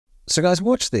So guys,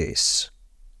 watch this.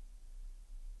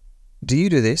 Do you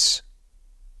do this?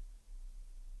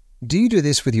 Do you do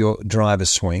this with your driver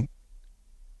swing?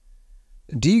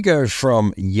 Do you go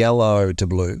from yellow to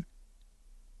blue?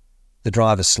 The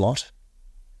driver slot?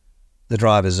 The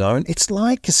driver zone? It's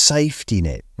like a safety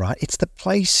net, right? It's the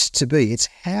place to be. It's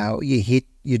how you hit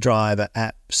your driver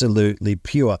absolutely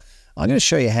pure. I'm going to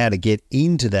show you how to get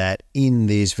into that in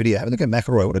this video. Have a look at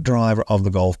McIlroy. What a driver of the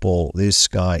golf ball this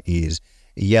guy is.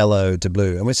 Yellow to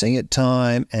blue. And we're seeing it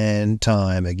time and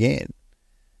time again.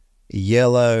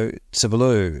 Yellow to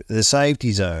blue. The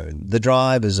safety zone. The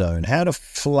driver zone. How to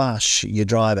flush your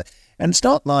driver. And it's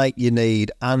not like you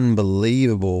need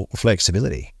unbelievable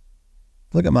flexibility.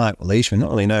 Look at Mark Leishman.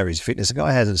 Not only know his fitness. The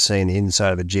guy hasn't seen the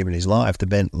inside of a gym in his life. The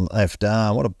bent left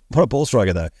arm. What a ball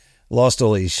striker, though. Lost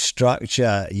all his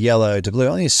structure, yellow to blue.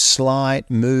 Only a slight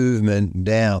movement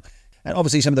down. And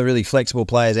obviously some of the really flexible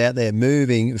players out there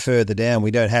moving further down. We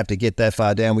don't have to get that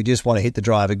far down. We just want to hit the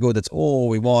driver good. That's all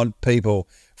we want, people,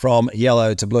 from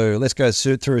yellow to blue. Let's go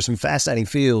through some fascinating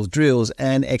feels, drills,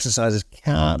 and exercises.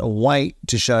 Can't wait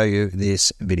to show you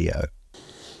this video.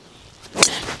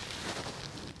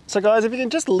 So guys, if you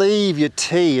can just leave your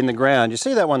tee in the ground, you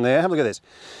see that one there? Have a look at this.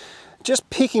 Just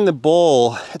picking the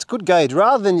ball, it's good gauge,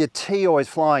 rather than your tee always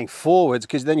flying forwards,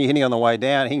 because then you're hitting on the way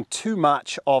down, hitting too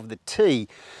much of the tee.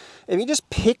 If you just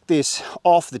pick this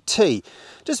off the tee,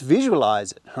 just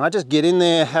visualize it. Right? Just get in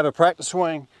there, have a practice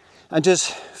swing, and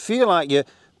just feel like you're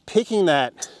picking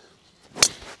that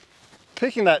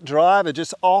driver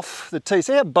just off the tee.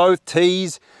 See how both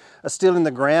tees are still in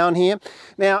the ground here.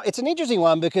 Now, it's an interesting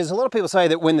one because a lot of people say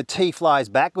that when the tee flies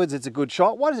backwards, it's a good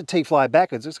shot. Why does the tee fly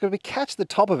backwards? It's going to catch the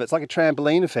top of it. It's like a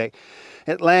trampoline effect.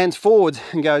 It lands forwards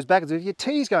and goes backwards. If your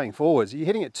tee's going forwards, you're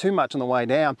hitting it too much on the way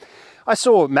down. I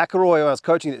saw McIlroy when I was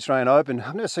coaching the Australian Open.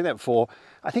 I've never seen that before.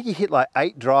 I think he hit like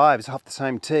 8 drives off the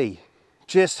same tee,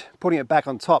 just putting it back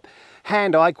on top.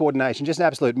 Hand-eye coordination, just an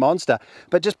absolute monster.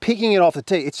 But just picking it off the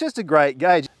tee, it's just a great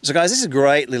gauge. So guys, this is a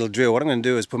great little drill. What I'm going to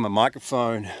do is put my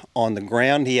microphone on the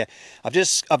ground here. I've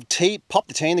popped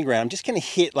the tee in the ground. I'm just going to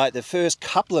hit like the first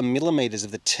couple of millimeters of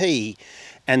the tee,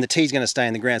 and the tee's going to stay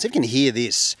in the ground. So you can hear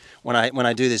this when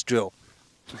I do this drill.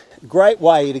 Great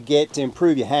way to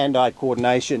improve your hand-eye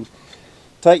coordination.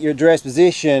 Take your address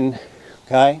position,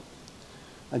 okay,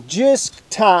 and just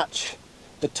touch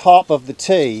the top of the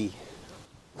tee.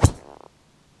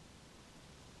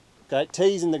 Okay,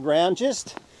 tee's in the ground,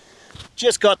 just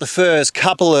got the first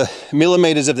couple of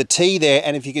millimeters of the tee there,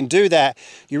 and if you can do that,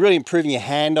 you're really improving your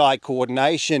hand-eye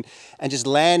coordination and just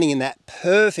landing in that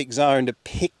perfect zone to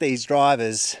pick these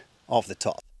drivers off the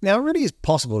top. Now, it really is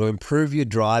possible to improve your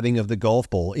driving of the golf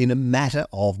ball in a matter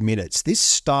of minutes. This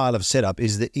style of setup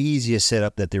is the easiest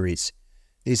setup that there is.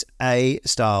 This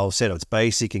A-style setup, it's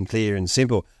basic and clear and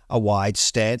simple. A wide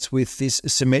stance with this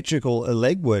symmetrical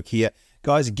leg work here.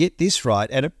 Guys, get this right,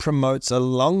 and it promotes a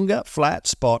longer flat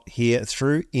spot here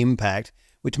through impact,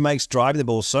 which makes driving the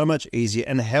ball so much easier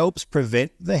and helps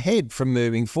prevent the head from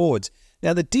moving forwards.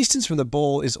 Now, the distance from the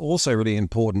ball is also really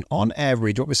important. On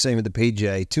average, what we're seeing with the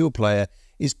PGA Tour player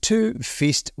is 2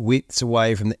 fist widths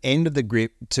away from the end of the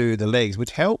grip to the legs,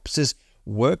 which helps us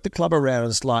work the club around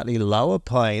a slightly lower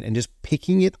plane and just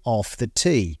picking it off the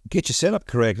tee. Get your setup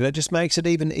correct, and it just makes it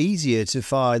even easier to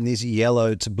find this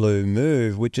yellow to blue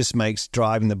move, which just makes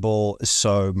driving the ball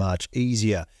so much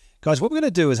easier. Guys, what we're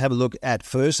going to do is have a look at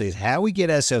firstly is how we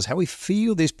get ourselves, how we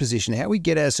feel this position, how we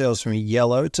get ourselves from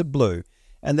yellow to blue.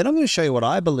 And then I'm going to show you what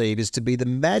I believe is to be the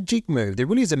magic move. There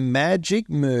really is a magic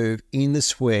move in the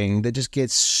swing that just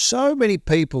gets so many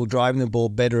people driving the ball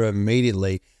better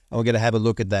immediately. And we're going to have a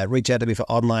look at that. Reach out to me for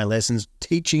online lessons,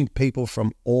 teaching people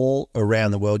from all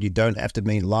around the world. You don't have to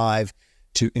be live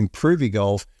to improve your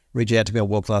golf. Reach out to me on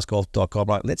WorldClassGolf.com.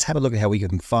 Right, let's have a look at how we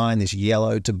can find this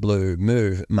yellow to blue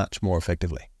move much more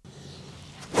effectively.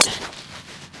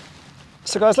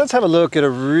 So guys, let's have a look at a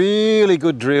really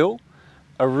good drill,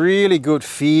 a really good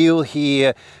feel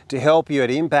here to help you at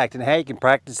impact and how you can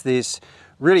practice this.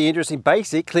 Really interesting,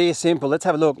 basic, clear, simple. Let's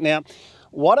have a look. Now,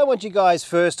 what I want you guys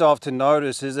first off to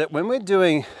notice is that when we're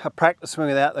doing a practice swing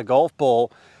without the golf ball,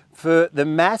 for the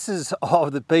masses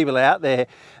of the people out there,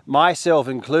 myself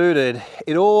included,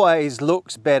 it always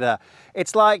looks better.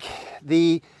 It's like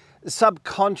the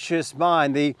subconscious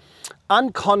mind, the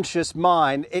unconscious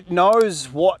mind, it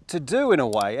knows what to do in a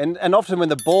way. And often when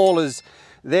the ball is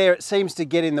there, it seems to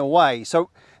get in the way.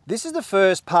 So this is the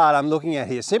first part I'm looking at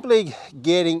here. Simply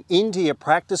getting into your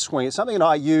practice swing. It's something that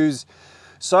I use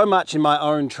so much in my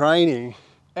own training,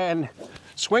 and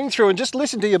swing through and just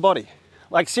listen to your body.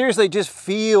 Like seriously, just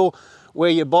feel where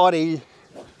your body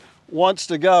wants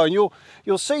to go. And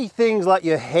you'll see things like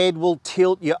your head will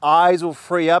tilt, your eyes will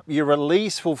free up, your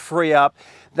release will free up.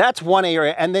 That's one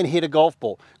area. And then hit a golf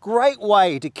ball. Great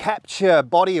way to capture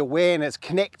body awareness,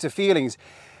 connect to feelings.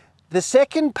 The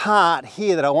second part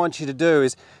here that I want you to do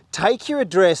is take your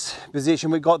address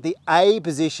position. We've got the A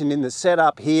position in the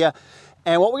setup here.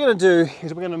 And what we're going to do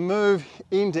is we're going to move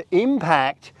into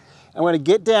impact. And we're going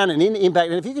to get down and in impact.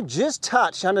 And if you can just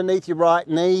touch underneath your right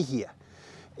knee here,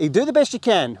 you do the best you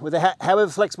can with however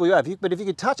flexible you are. But if you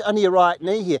can touch under your right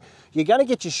knee here, you're going to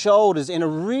get your shoulders in a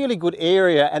really good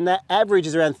area, and that average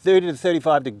is around 30 to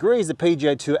 35 degrees, the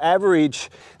PGA Tour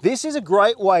average. This is a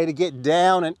great way to get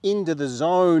down and into the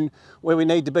zone where we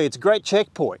need to be. It's a great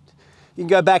checkpoint. You can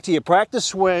go back to your practice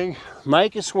swing,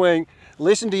 make a swing,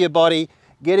 listen to your body,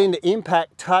 get into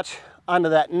impact, touch under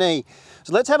that knee.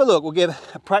 So let's have a look. We'll give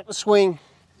a practice swing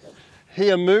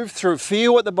here, move through,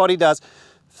 feel what the body does.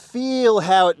 Feel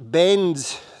how it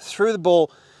bends through the ball.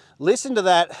 Listen to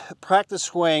that practice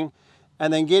swing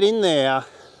and then get in there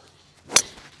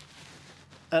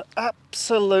and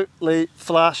absolutely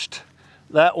flushed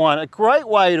that one. A great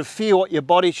way to feel what your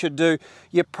body should do.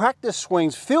 Your practice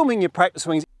swings, filming your practice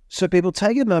swings. So people,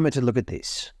 take a moment to look at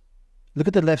this. Look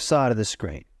at the left side of the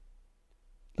screen.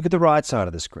 Look at the right side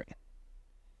of the screen.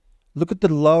 Look at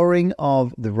the lowering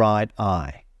of the right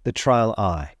eye, the trail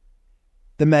eye,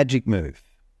 the magic move.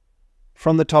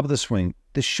 From the top of the swing,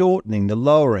 the shortening, the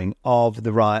lowering of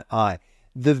the right eye,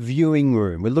 the viewing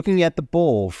room. We're looking at the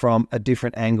ball from a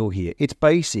different angle here. It's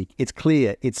basic, it's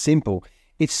clear, it's simple.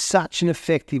 It's such an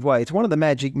effective way. It's one of the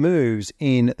magic moves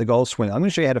in the golf swing. I'm going to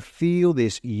show you how to feel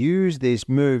this, use this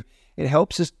move. It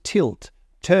helps us tilt,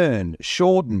 turn,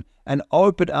 shorten, and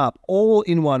open up all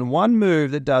in one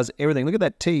move that does everything. Look at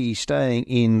that tee staying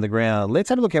in the ground. Let's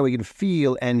have a look how we can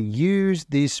feel and use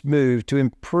this move to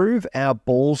improve our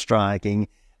ball striking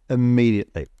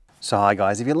immediately. So hi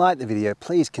guys, if you liked the video,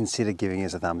 please consider giving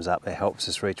us a thumbs up. It helps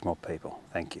us reach more people.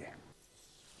 Thank you.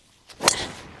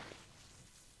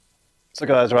 So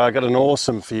guys, right, I've got an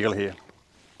awesome feel here.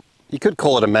 You could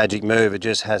call it a magic move. It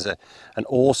just has an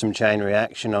awesome chain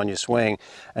reaction on your swing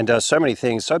and does so many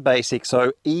things, so basic,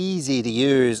 so easy to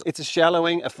use. It's a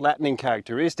shallowing, a flattening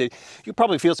characteristic. You'll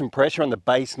probably feel some pressure on the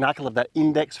base knuckle of that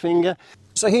index finger.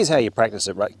 So here's how you practice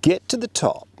it, right? Get to the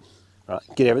top, right?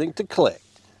 Get everything to collect.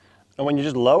 And when you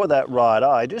just lower that right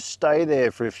eye, just stay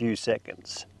there for a few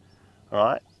seconds, all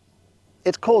right?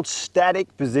 It's called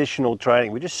static positional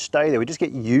training. We just stay there, we just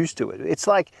get used to it. It's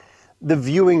like the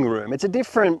viewing room. It's a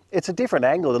different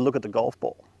angle to look at the golf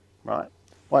ball, right?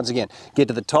 Once again, get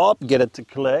to the top, get it to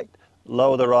collect,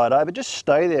 lower the right eye, but just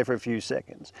stay there for a few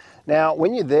seconds. Now,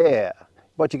 when you're there,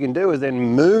 what you can do is then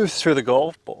move through the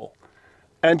golf ball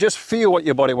and just feel what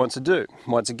your body wants to do.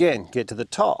 Once again, get to the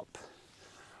top,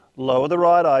 lower the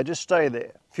right eye, just stay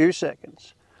there, a few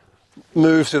seconds.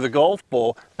 Move through the golf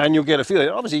ball and you'll get a feeling.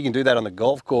 Obviously you can do that on the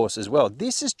golf course as well.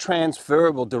 This is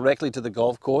transferable directly to the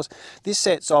golf course. This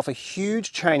sets off a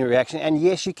huge chain reaction, and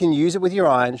yes, you can use it with your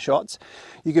iron shots.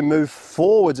 You can move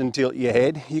forwards and tilt your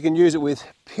head. You can use it with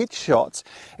pitch shots.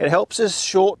 It helps us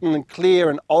shorten and clear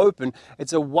and open.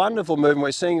 It's a wonderful move, and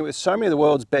we're seeing it with so many of the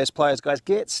world's best players. Guys,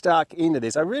 get stuck into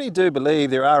this. I really do believe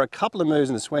there are a couple of moves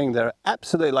in the swing that are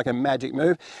absolutely like a magic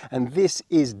move, and this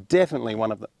is definitely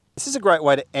one of them. This is a great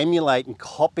way to emulate and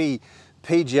copy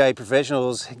PGA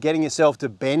professionals, getting yourself to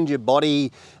bend your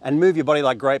body and move your body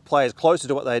like great players, closer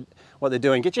to what they're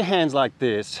doing. Get your hands like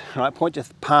this, right? Point your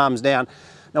palms down.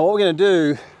 Now what we're going to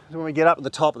do is when we get up at the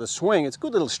top of the swing, it's a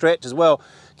good little stretch as well.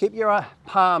 Keep your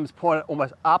palms pointed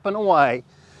almost up and away.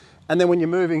 And then when you're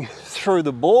moving through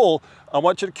the ball, I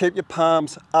want you to keep your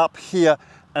palms up here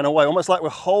and away, almost like we're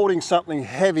holding something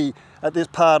heavy at this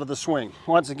part of the swing,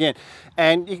 once again.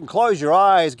 And you can close your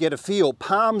eyes, get a feel,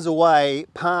 palms away,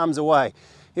 palms away.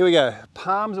 Here we go,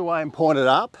 palms away and point it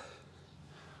up,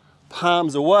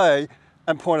 palms away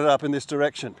and point it up in this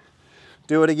direction.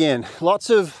 Do it again. Lots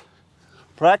of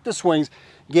practice swings,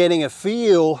 getting a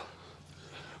feel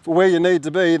for where you need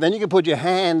to be. Then you can put your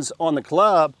hands on the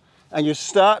club and you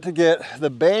start to get the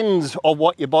bends of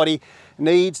what your body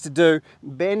needs to do.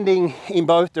 Bending in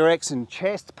both directions,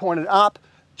 chest pointed up,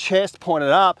 chest pointed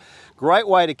up. Great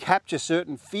way to capture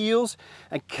certain feels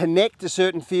and connect to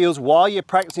certain feels while you're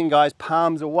practicing, guys.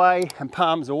 Palms away and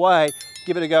palms away.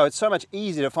 Give it a go. It's so much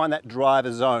easier to find that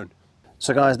driver zone.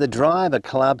 So guys, the driver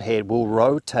club head will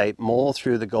rotate more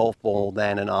through the golf ball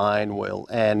than an iron will,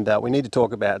 and we need to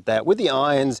talk about that. With the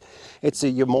irons,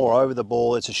 you're more over the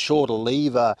ball, it's a shorter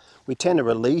lever. We tend to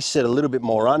release it a little bit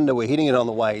more under, we're hitting it on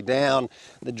the way down.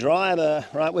 The driver,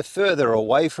 right, we're further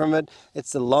away from it.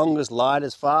 It's the longest,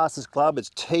 lightest, fastest club,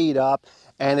 it's teed up,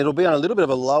 and it'll be on a little bit of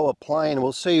a lower plane.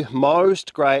 We'll see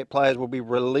most great players will be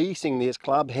releasing this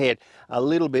club head a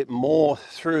little bit more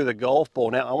through the golf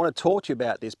ball. Now, I want to talk to you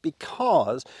about this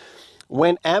because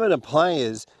when amateur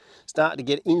players start to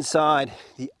get inside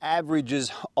the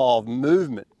averages of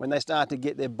movement, when they start to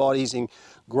get their bodies in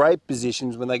great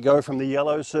positions, when they go from the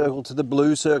yellow circle to the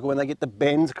blue circle, when they get the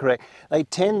bends correct, they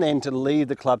tend then to leave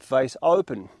the club face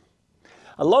open.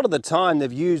 A lot of the time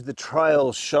they've used the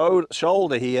trail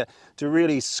shoulder here to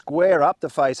really square up the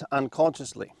face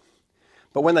unconsciously.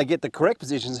 But when they get the correct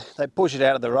positions, they push it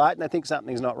out of the right and they think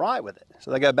something's not right with it. So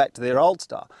they go back to their old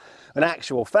style. In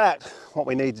actual fact, what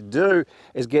we need to do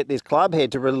is get this club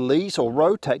head to release or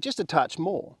rotate just a touch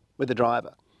more with the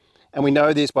driver. And we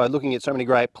know this by looking at so many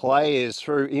great players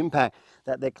through impact,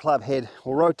 that their club head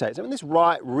will rotate. So this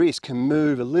right wrist can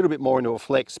move a little bit more into a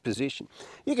flex position.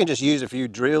 You can just use a few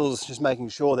drills, just making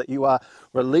sure that you are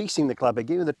releasing the club head,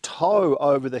 giving the toe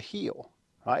over the heel.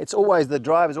 Right? It's always, the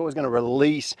driver's always going to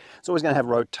release, it's always going to have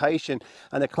rotation,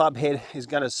 and the club head is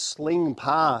going to sling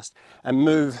past and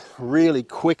move really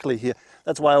quickly here.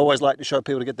 That's why I always like to show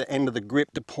people to get the end of the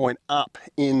grip to point up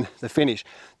in the finish.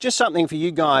 Just something for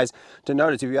you guys to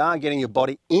notice. If you are getting your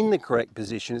body in the correct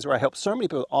position, is where I help so many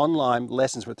people online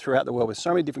lessons throughout the world with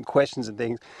so many different questions and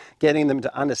things, getting them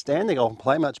to understand the golf and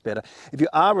play much better. If you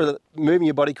are moving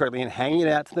your body correctly and hanging it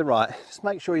out to the right, just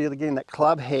make sure you're getting that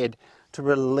club head to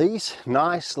release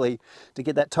nicely, to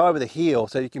get that toe over the heel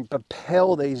so you can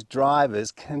propel these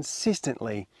drivers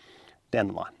consistently down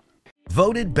the line.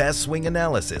 Voted Best Swing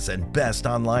Analysis and Best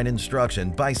Online Instruction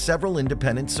by several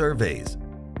independent surveys,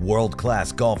 World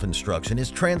Class Golf Instruction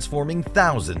is transforming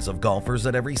thousands of golfers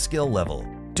at every skill level.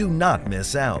 Do not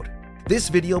miss out. This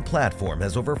video platform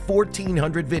has over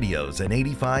 1,400 videos and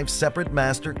 85 separate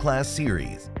masterclass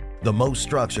series, the most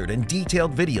structured and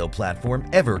detailed video platform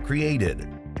ever created,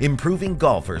 improving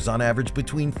golfers on average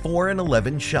between 4 and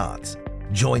 11 shots.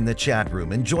 Join the chat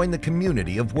room and join the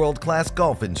community of world-class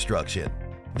golf instruction.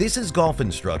 This is golf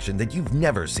instruction that you've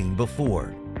never seen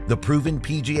before. The proven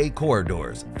PGA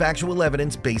corridors, factual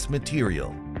evidence-based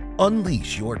material.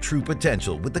 Unleash your true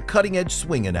potential with the cutting-edge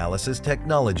swing analysis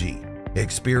technology.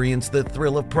 Experience the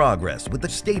thrill of progress with the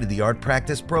state-of-the-art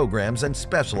practice programs and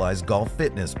specialized golf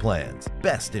fitness plans.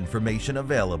 Best information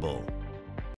available.